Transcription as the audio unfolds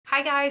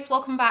Hi guys,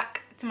 welcome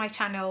back to my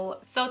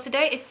channel. So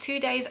today is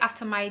 2 days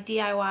after my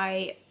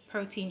DIY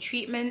protein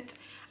treatment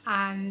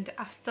and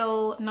I've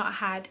still not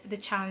had the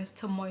chance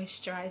to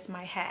moisturize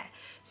my hair.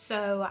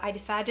 So I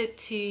decided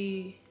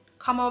to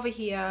come over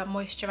here,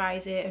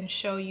 moisturize it and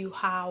show you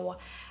how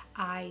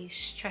I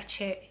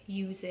stretch it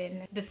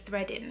using the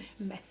threading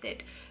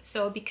method.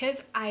 So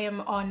because I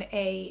am on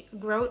a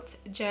growth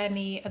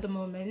journey at the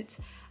moment,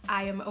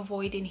 I am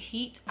avoiding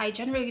heat. I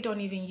generally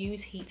don't even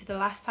use heat. The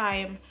last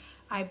time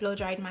I blow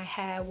dried my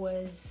hair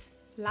was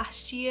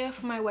last year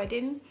for my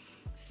wedding.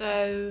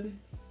 So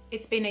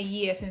it's been a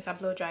year since I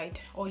blow dried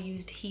or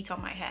used heat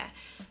on my hair.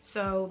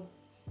 So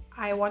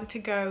I want to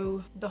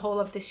go the whole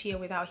of this year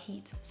without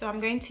heat. So I'm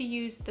going to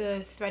use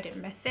the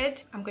threading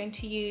method. I'm going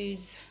to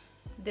use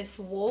this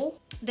wool.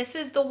 This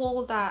is the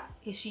wool that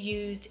is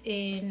used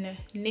in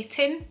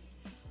knitting.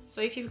 So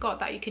if you've got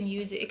that, you can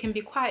use it. It can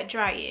be quite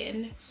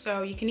drying.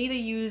 So you can either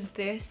use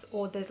this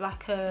or there's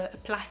like a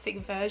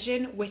plastic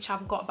version, which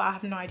I've got, but I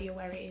have no idea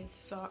where it is.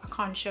 So I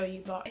can't show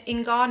you. But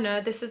in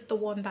Ghana, this is the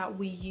one that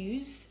we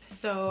use.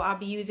 So I'll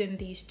be using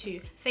these two.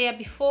 So yeah,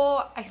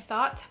 before I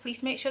start,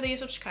 please make sure that you're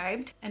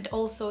subscribed and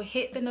also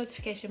hit the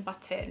notification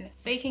button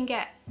so you can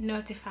get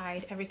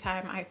notified every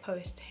time I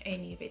post a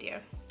new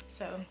video.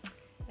 So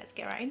let's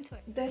get right into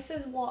it. This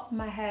is what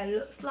my hair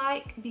looks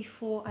like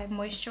before I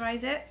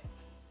moisturize it.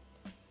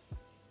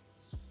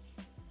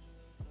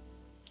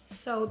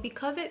 So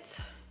because it's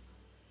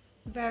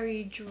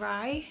very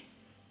dry,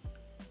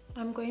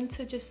 I'm going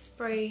to just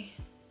spray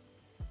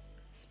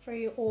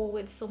it all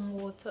with some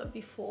water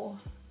before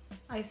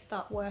I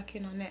start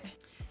working on it.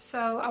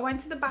 So I went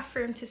to the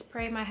bathroom to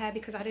spray my hair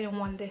because I didn't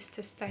want this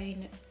to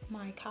stain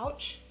my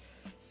couch.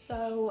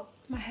 So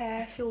my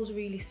hair feels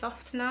really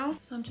soft now.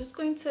 So I'm just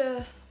going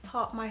to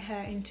part my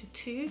hair into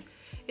two.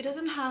 It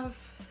doesn't have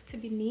to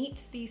be neat,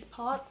 these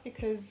parts,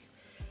 because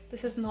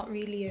this is not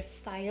really a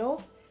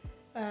style.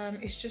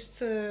 It's just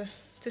to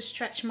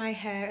stretch my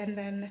hair, and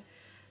then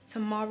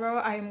tomorrow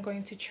I am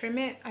going to trim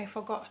it. I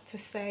forgot to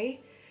say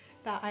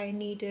that I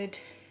needed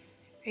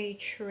a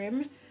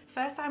trim.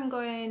 First I'm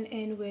going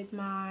in with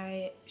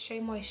my Shea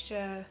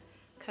Moisture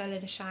Curl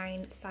and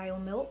Shine Style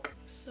Milk.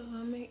 So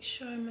I'll make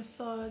sure I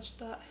massage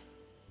that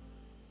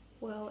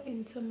well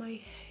into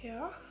my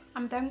hair.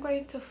 I'm then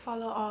going to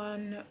follow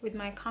on with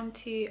my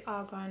Contour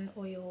Argan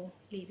Oil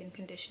Leave-In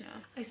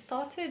Conditioner. I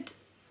started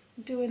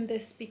doing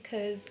this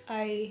because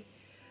I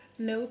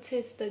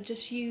noticed that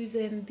just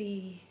using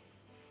the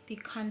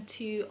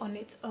contour on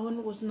its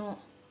own was not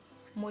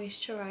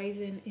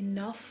moisturizing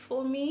enough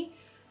for me.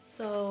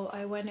 So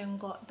I went and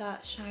got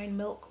that Shine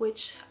Milk,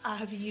 which I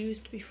have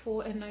used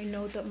before and I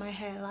know that my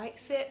hair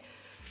likes it.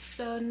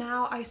 So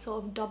now I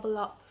sort of double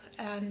up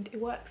and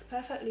it works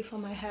perfectly for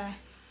my hair.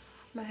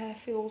 My hair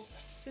feels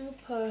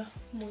super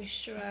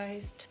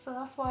moisturized. So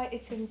that's why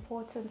it's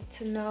important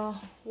to know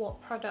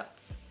what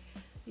products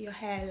your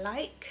hair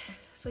like,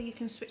 so you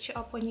can switch it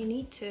up when you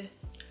need to.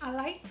 I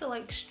like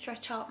to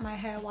stretch out my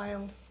hair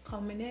whilst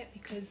combing it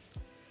because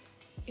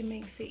it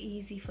makes it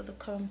easy for the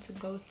comb to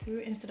go through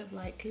instead of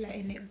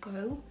letting it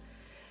go.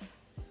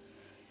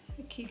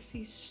 It keeps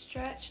these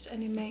stretched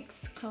and it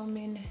makes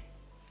combing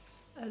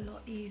a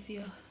lot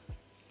easier.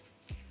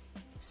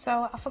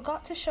 So I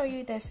forgot to show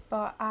you this,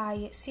 but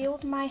I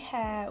sealed my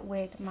hair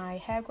with my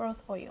hair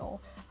growth oil.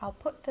 I'll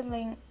put the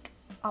link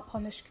up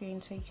on the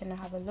screen so you can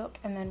have a look,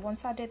 and then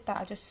once I did that,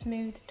 I just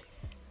smoothed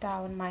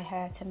down my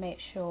hair to make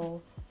sure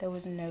there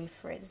was no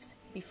frizz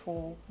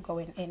before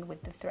going in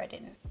with the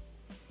threading.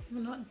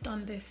 I've not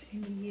done this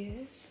in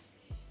years,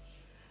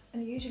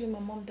 and usually my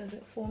mom does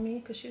it for me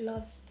because she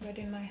loves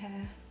threading my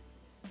hair.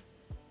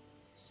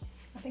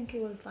 I think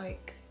it was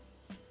like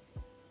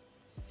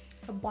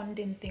a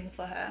bonding thing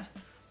for her.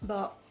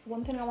 But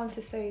one thing I want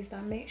to say is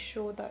that make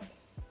sure that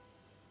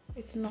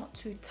it's not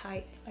too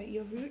tight at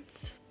your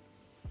roots.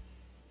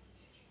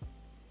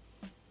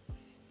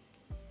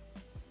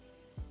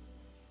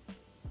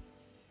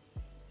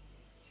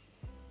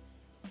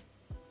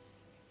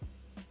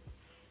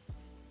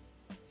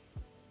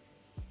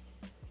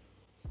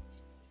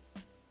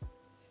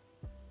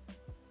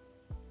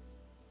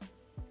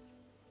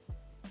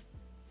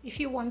 If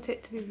you want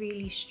it to be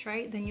really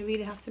straight, then you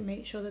really have to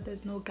make sure that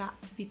there's no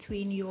gaps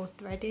between your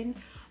threading,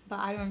 but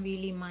I don't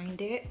really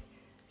mind it.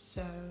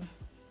 So,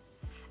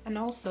 and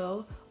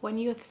also when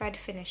your thread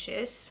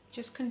finishes,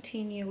 just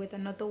continue with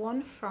another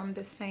one from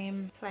the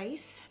same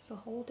place. So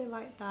hold it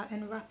like that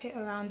and wrap it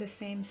around the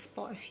same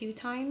spot a few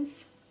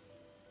times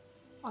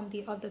on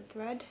the other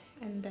thread,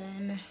 and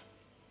then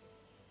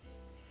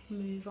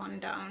move on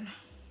down.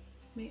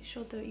 Make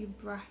sure that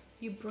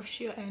you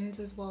brush your ends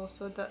as well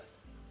so that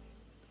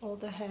all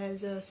the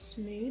hairs are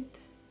smooth,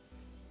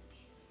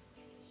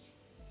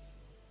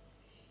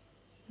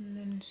 and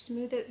then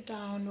smooth it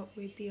down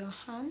with your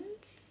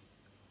hands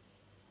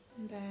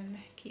and then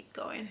keep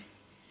going.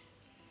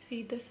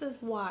 See, this is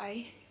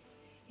why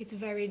it's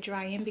very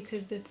drying,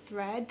 because the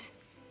thread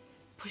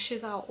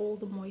pushes out all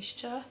the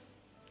moisture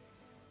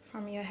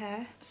from your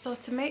hair. So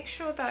to make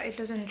sure that it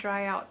doesn't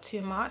dry out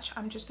too much,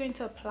 I'm just going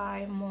to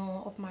apply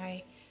more of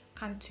my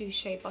Cantu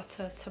shea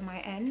butter to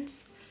my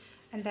ends,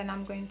 and then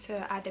I'm going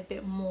to add a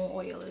bit more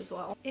oil as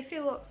well. If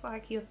it looks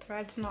like your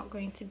thread's not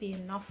going to be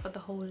enough for the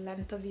whole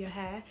length of your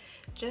hair,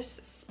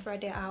 just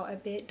spread it out a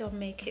bit, don't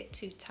make it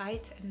too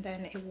tight, and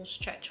then it will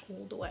stretch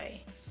all the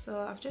way.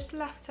 So I've just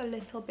left a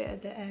little bit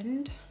at the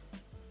end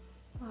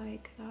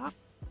like that.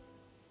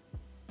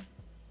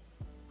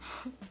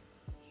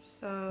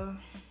 So,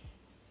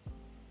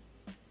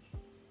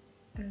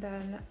 and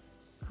then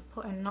I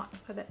put a knot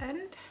at the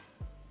end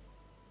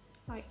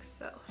like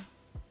so,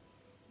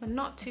 but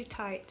not too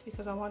tight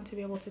because I want to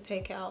be able to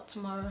take it out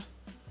tomorrow.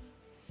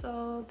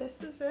 So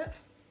this is it.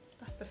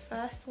 That's the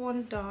first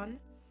one done.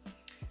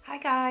 Hi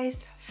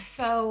guys,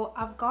 so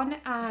I've gone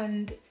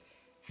and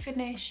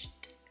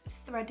finished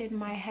threading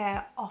my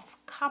hair off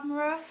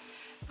camera,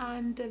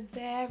 and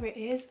there it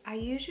is. I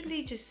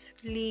usually just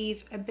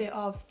leave a bit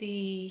of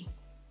the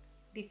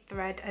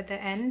thread at the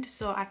end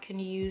so I can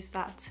use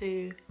that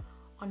to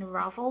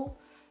unravel.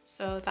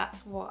 So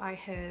that's what I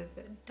have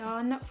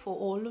done for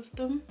all of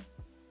them.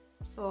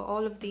 So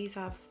all of these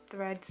have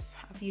threads.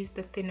 I've used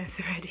the thinner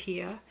thread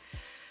here.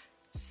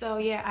 So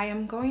yeah, I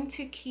am going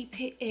to keep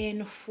it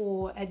in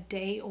for a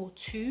day or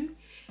two,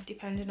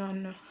 depending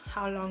on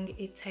how long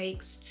it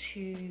takes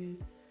to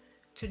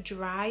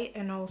dry,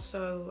 and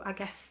also I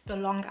guess the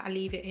longer I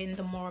leave it in,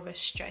 the more of a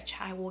stretch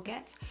I will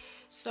get.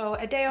 So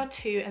a day or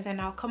two, and then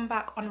I'll come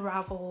back,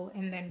 unravel,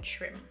 and then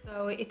trim.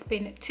 So it's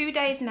been 2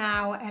 days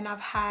now and I've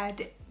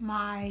had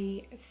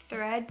my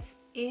threads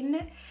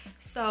in,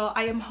 so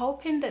I am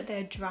hoping that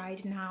they're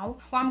dried now.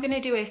 What I'm going to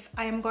do is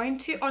I am going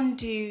to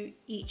undo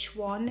each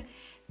one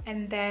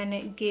and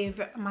then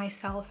give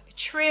myself a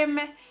trim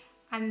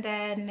and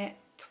then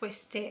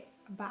twist it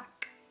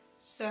back.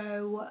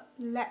 So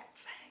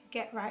let's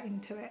get right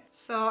into it.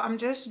 So I'm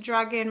just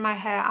dragging my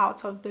hair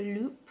out of the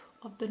loop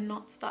of the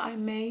knots that I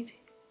made,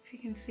 if you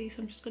can see.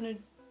 So I'm just gonna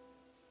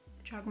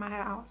drag my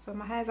hair out. So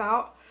my hair's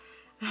out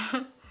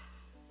and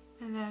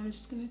then I'm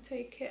just gonna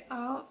take it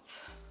out.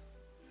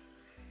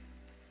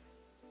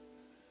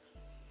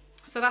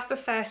 So that's the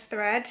first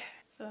thread.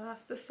 So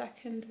that's the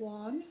second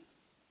one.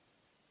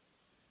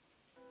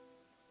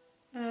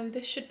 And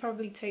this should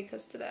probably take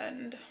us to the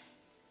end.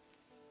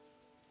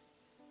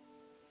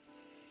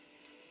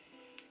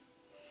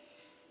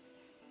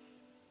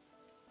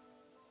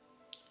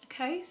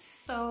 Okay,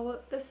 so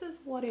this is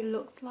what it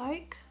looks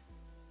like.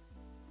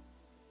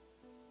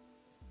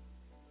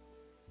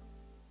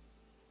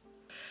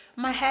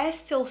 My hair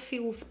still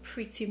feels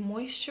pretty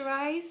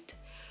moisturized,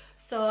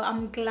 so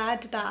I'm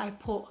glad that I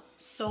put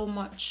so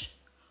much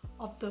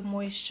of the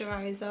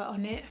moisturizer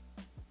on it.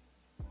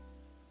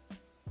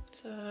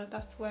 So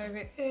that's where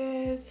it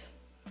is.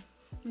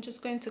 I'm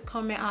just going to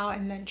comb it out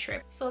and then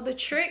trim. So the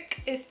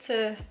trick is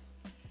to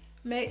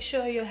make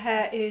sure your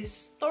hair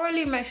is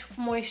thoroughly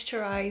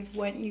moisturized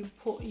when you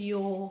put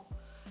your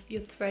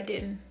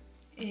threading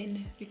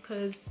in,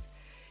 because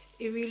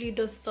it really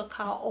does suck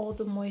out all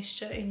the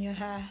moisture in your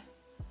hair.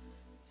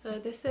 So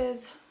this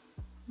is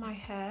my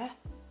hair.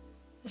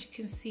 As you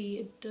can see,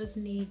 it does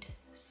need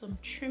some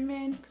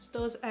trimming because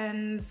those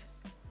ends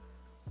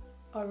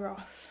are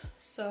rough.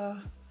 So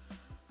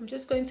I'm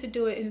just going to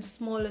do it in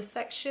smaller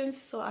sections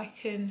so I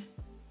can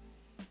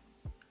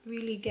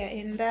really get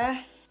in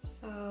there.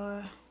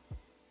 So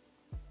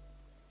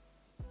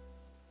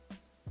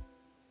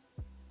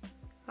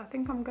I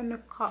think I'm gonna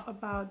cut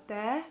about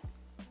there,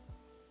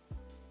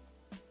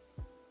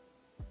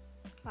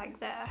 like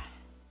there.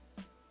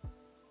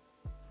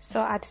 So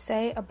I'd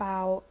say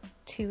about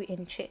 2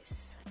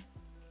 inches.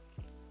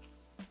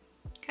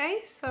 Okay,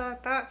 so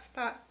that's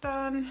that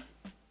done.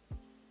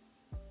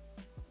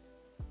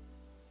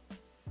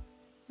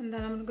 And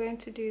then I'm going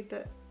to do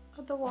the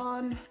other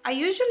one. I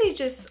usually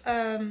just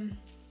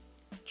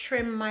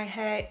trim my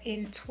hair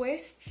in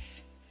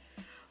twists,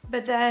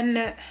 but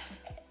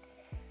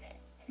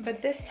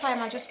this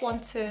time I just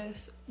want to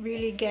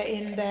really get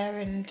in there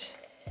and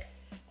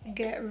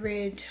get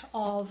rid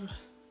of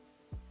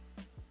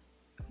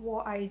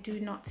what I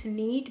do not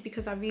need,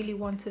 because I really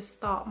want to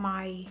start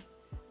my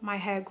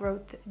hair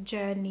growth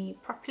journey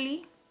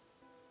properly.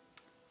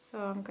 So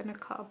I'm gonna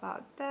cut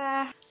about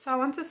there. So I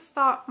want to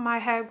start my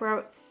hair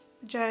growth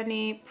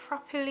journey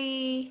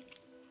properly.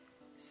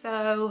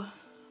 So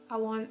I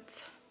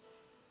want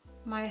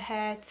my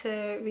hair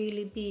to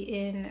really be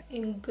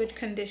in good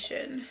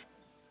condition.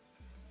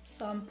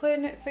 So I'm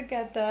putting it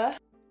together.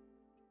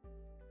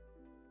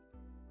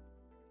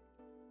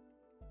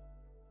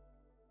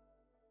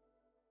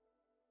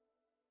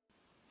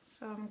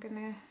 So I'm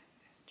gonna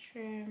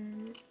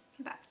trim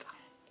that.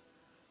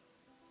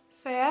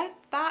 So yeah,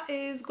 that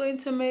is going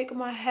to make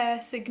my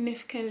hair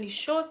significantly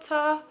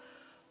shorter,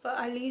 but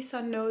at least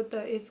I know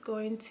that it's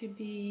going to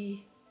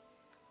be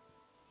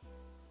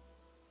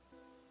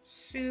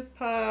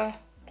super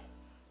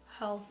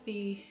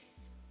healthy.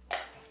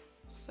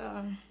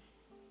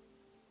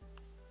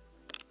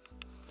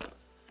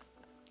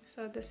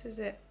 So this is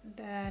it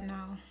there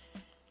now.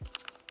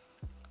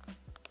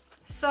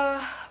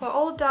 So we're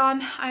all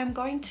done. I'm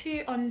going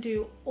to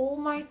undo all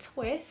my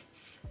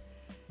twists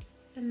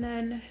and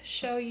then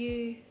show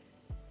you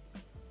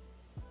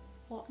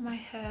what my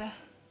hair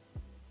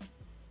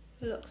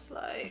looks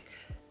like.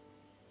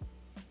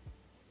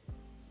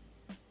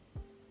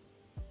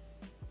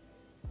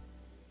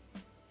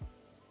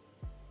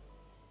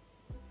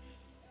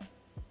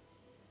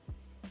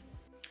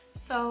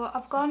 So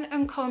I've gone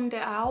and combed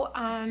it out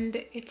and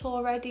it's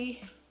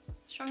already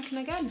shrunken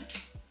again.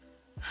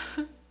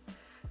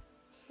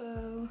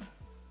 So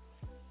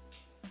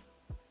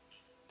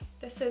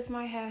this is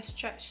my hair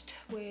stretched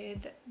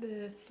with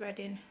the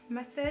threading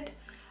method.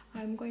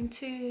 I'm going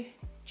to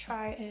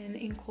try and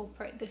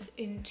incorporate this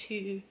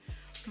into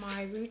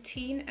my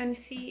routine and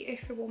see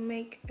if it will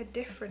make a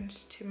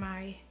difference to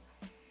my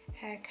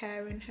hair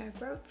care and hair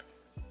growth.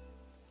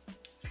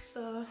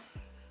 So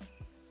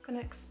I'm gonna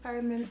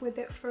experiment with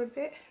it for a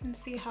bit and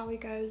see how it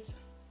goes.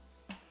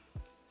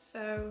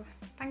 So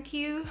thank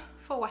you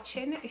for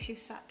watching. If you've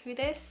sat through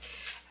this,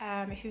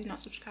 if you've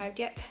not subscribed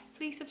yet,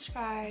 please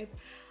subscribe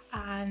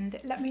and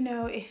let me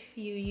know if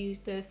you use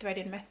the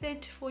threading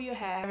method for your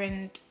hair,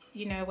 and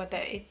you know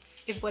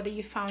whether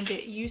you found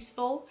it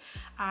useful,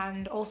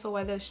 and also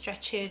whether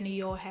stretching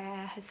your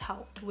hair has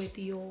helped with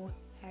your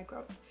hair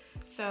growth.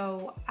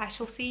 So I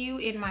shall see you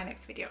in my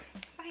next video.